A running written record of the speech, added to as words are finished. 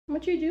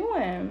What you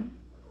doing?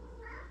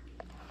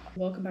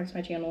 Welcome back to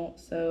my channel.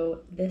 So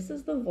this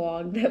is the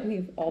vlog that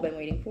we've all been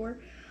waiting for.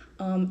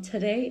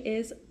 Today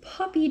is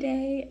puppy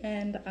day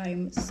and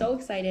I'm so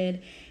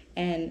excited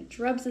and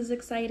Drubs is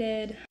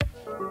excited.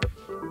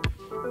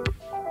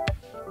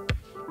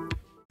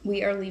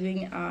 We are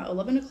leaving at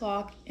 11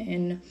 o'clock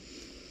in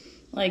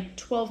like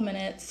 12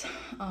 minutes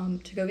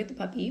to go get the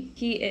puppy.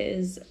 He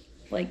is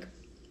like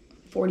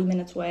 40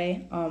 minutes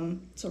away,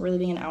 so we're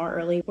leaving an hour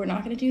early. We're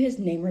not gonna do his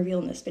name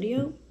reveal in this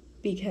video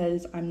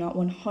because I'm not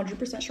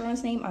 100% sure on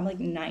his name. I'm like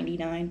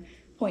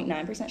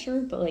 99.9% sure,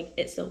 but like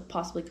it still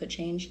possibly could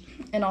change.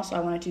 And also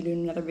I wanted to do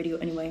another video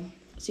anyway,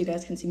 so you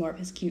guys can see more of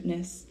his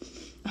cuteness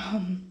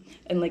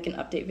and like an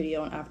update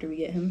video on after we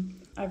get him.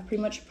 I've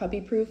pretty much puppy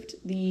proofed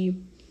the,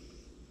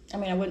 I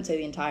mean, I wouldn't say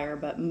the entire,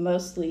 but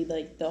mostly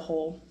like the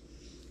whole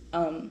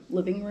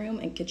living room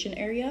and kitchen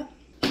area.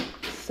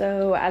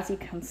 So as you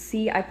can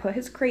see, I put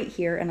his crate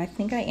here and I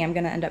think I am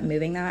gonna end up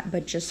moving that,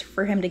 but just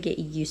for him to get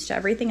used to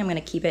everything, I'm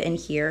gonna keep it in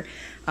here.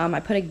 I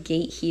put a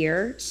gate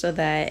here so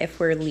that if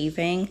we're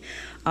leaving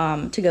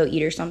to go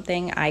eat or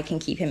something, I can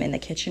keep him in the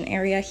kitchen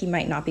area. He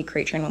might not be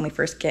crate trained when we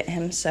first get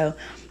him, so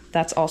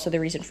that's also the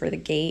reason for the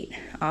gate.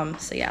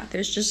 So yeah,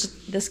 there's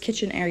just this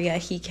kitchen area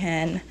he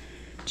can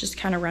just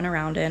kind of run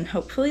around in.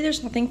 Hopefully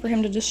there's nothing for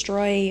him to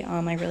destroy.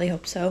 I really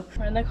hope so.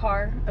 We're in the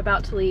car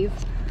about to leave.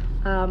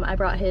 I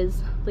brought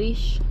his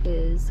leash,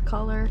 his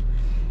collar,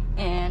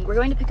 and we're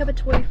going to pick up a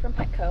toy from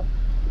Petco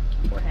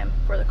for him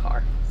for the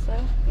car. So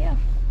yeah,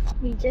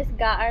 we just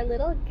got our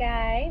little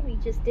guy. We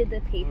just did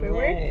the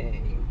paperwork.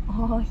 Yay.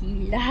 Oh,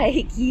 he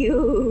like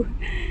you.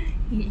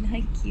 He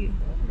like you.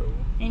 Hello.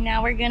 And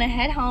now we're gonna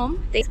head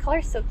home. This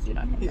collar's so cute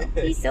on him. Yes.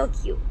 He's so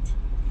cute.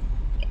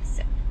 Yes,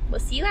 so we'll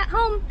see you at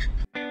home.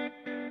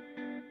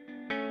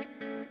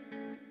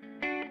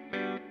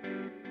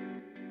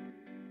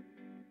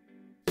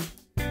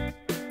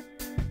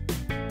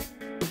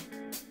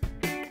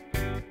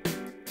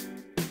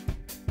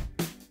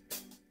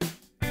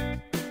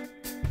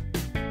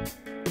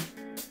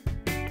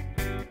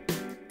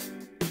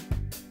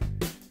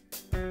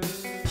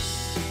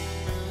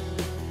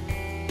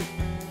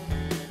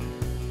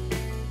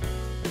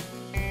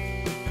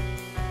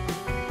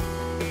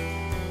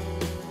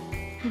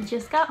 He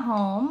just got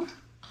home.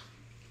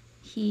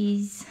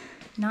 He's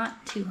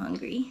not too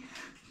hungry.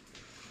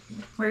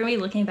 We're gonna be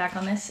looking back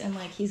on this and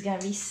like he's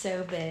gonna be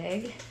so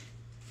big.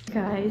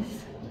 Guys,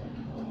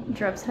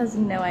 Drubs has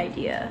no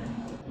idea.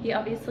 He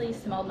obviously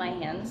smelled my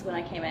hands when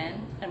I came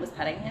in and was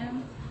petting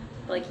him,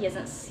 but like he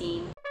hasn't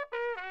seen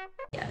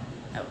yet.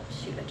 Oh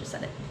shoot, I just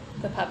said it.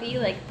 The puppy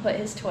like put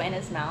his toy in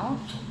his mouth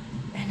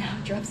and now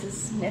Drubs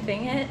is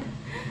sniffing it,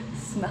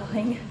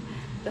 smelling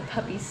the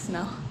puppy's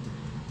smell.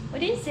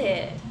 What is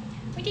it?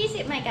 What is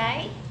it, my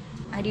guy?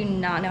 I do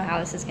not know how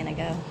this is gonna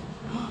go.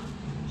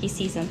 He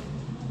sees him.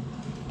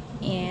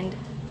 And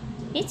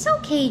it's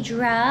okay,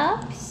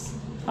 Drubs.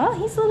 Oh,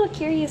 he's a little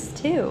curious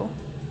too.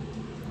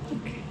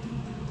 Look.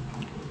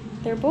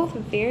 They're both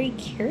very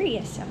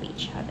curious of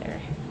each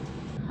other.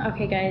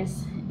 Okay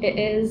guys, it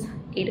is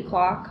 8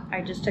 o'clock.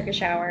 I just took a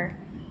shower.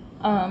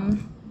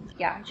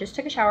 Yeah, I just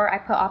took a shower. I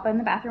put Appa in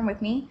the bathroom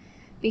with me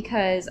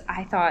because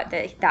I thought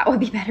that would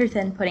be better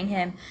than putting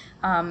him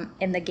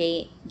in the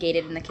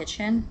gated in the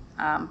kitchen.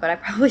 But I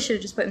probably should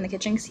have just put him in the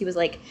kitchen because he was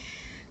like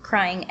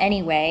crying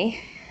anyway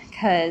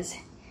because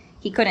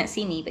he couldn't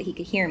see me, but he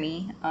could hear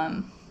me.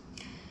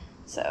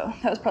 So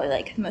that was probably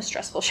like the most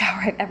stressful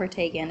shower I've ever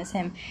taken, is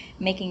him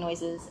making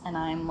noises and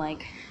I'm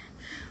like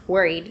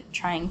worried,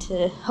 trying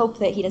to hope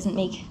that he doesn't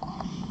make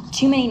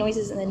too many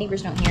noises and the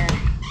neighbors don't hear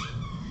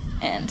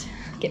and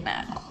get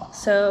mad.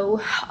 So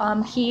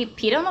he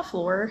peed on the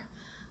floor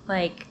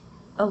like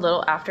a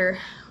little after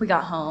we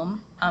got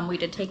home. We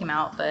did take him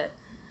out, but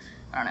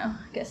I don't know,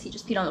 I guess he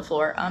just peed on the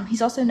floor.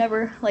 He's also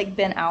never like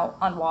been out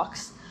on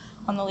walks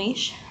on the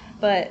leash,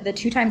 but the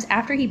 2 times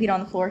after he peed on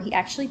the floor, he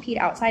actually peed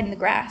outside in the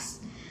grass,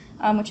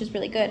 which is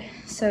really good.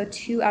 So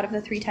 2 out of the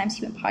 3 times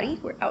he went potty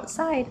were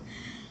outside.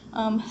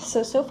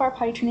 So far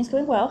potty training is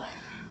going well.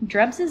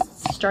 Drubs is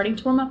starting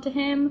to warm up to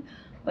him,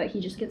 but he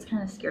just gets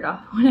kind of scared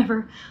off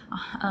whenever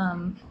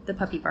the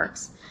puppy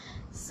barks.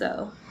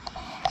 So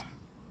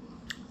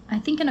I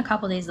think in a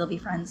couple days they'll be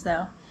friends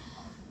though.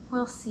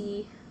 We'll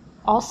see.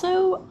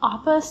 Also,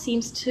 Appa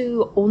seems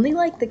to only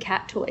like the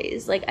cat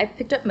toys. Like I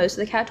picked up most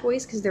of the cat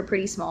toys because they're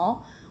pretty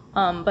small.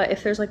 But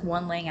if there's like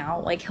one laying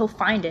out, like he'll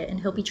find it and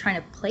he'll be trying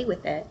to play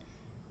with it.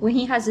 When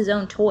he has his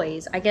own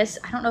toys, I guess,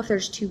 I don't know if they're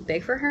just too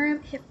big for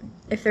him,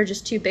 if they're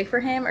just too big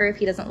for him or if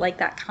he doesn't like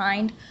that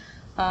kind.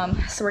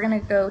 So we're gonna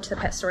go to the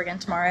pet store again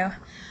tomorrow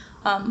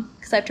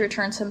because I have to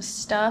return some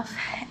stuff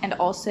and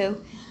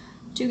also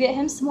to get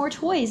him some more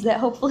toys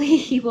that hopefully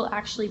he will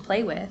actually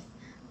play with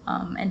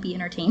and be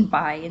entertained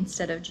by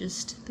instead of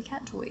just the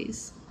cat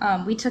toys.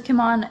 We took him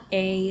on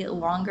a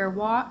longer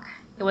walk.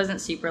 It wasn't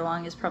super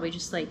long, it was probably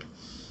just like,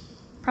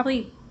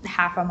 probably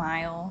half a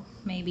mile,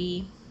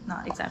 maybe,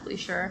 not exactly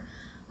sure.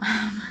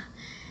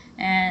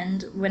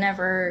 And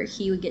whenever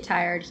he would get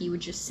tired, he would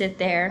just sit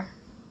there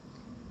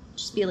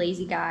just be a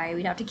lazy guy.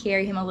 We'd have to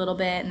carry him a little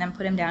bit and then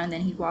put him down, and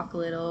then he'd walk a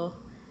little.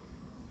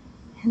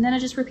 And then a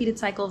just repeated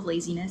cycle of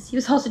laziness. He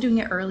was also doing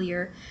it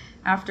earlier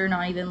after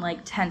not even like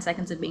 10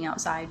 seconds of being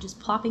outside, just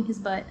plopping his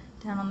butt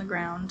down on the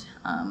ground.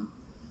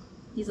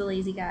 He's a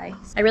lazy guy.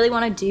 I really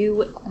want to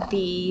do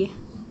the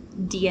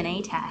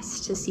DNA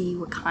test to see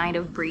what kind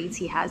of breeds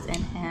he has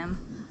in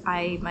him.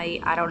 I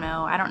don't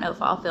know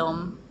if I'll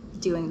film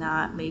doing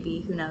that,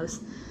 maybe, who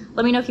knows.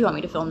 Let me know if you want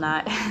me to film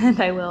that, and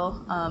I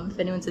will, if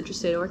anyone's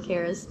interested or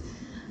cares.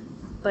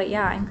 But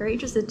yeah, I'm very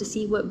interested to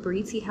see what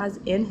breeds he has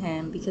in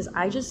him, because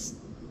I just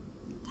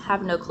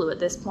have no clue at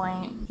this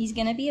point. He's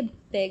gonna be a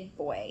big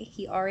boy.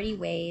 He already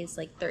weighs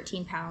like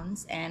 13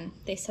 pounds, and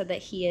they said that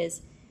he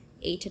is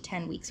 8 to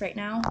 10 weeks right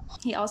now.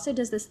 He also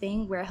does this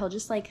thing where he'll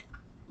just like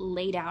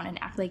lay down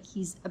and act like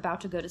he's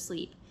about to go to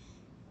sleep,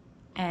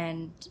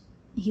 and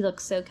he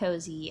looks so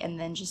cozy, and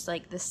then just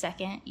like the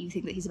second you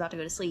think that he's about to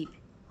go to sleep,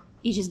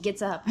 he just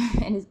gets up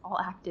and is all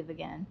active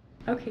again.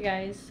 Okay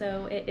guys,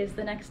 so it is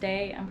the next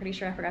day. I'm pretty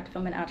sure I forgot to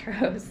film an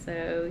outro,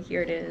 so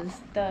here it is.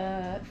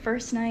 The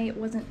first night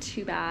wasn't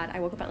too bad.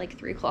 I woke up at like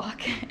 3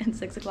 o'clock and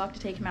 6 o'clock to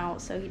take him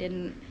out, so he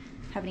didn't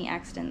have any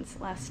accidents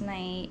last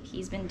night.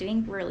 He's been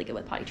doing really good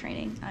with potty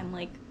training. I'm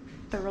like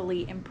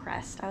thoroughly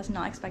impressed. I was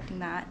not expecting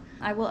that.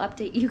 I will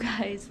update you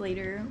guys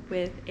later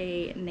with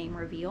a name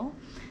reveal,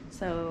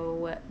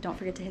 so don't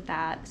forget to hit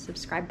that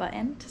subscribe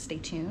button to stay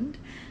tuned.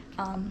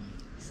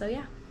 So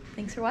yeah,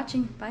 thanks for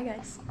watching. Bye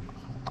guys.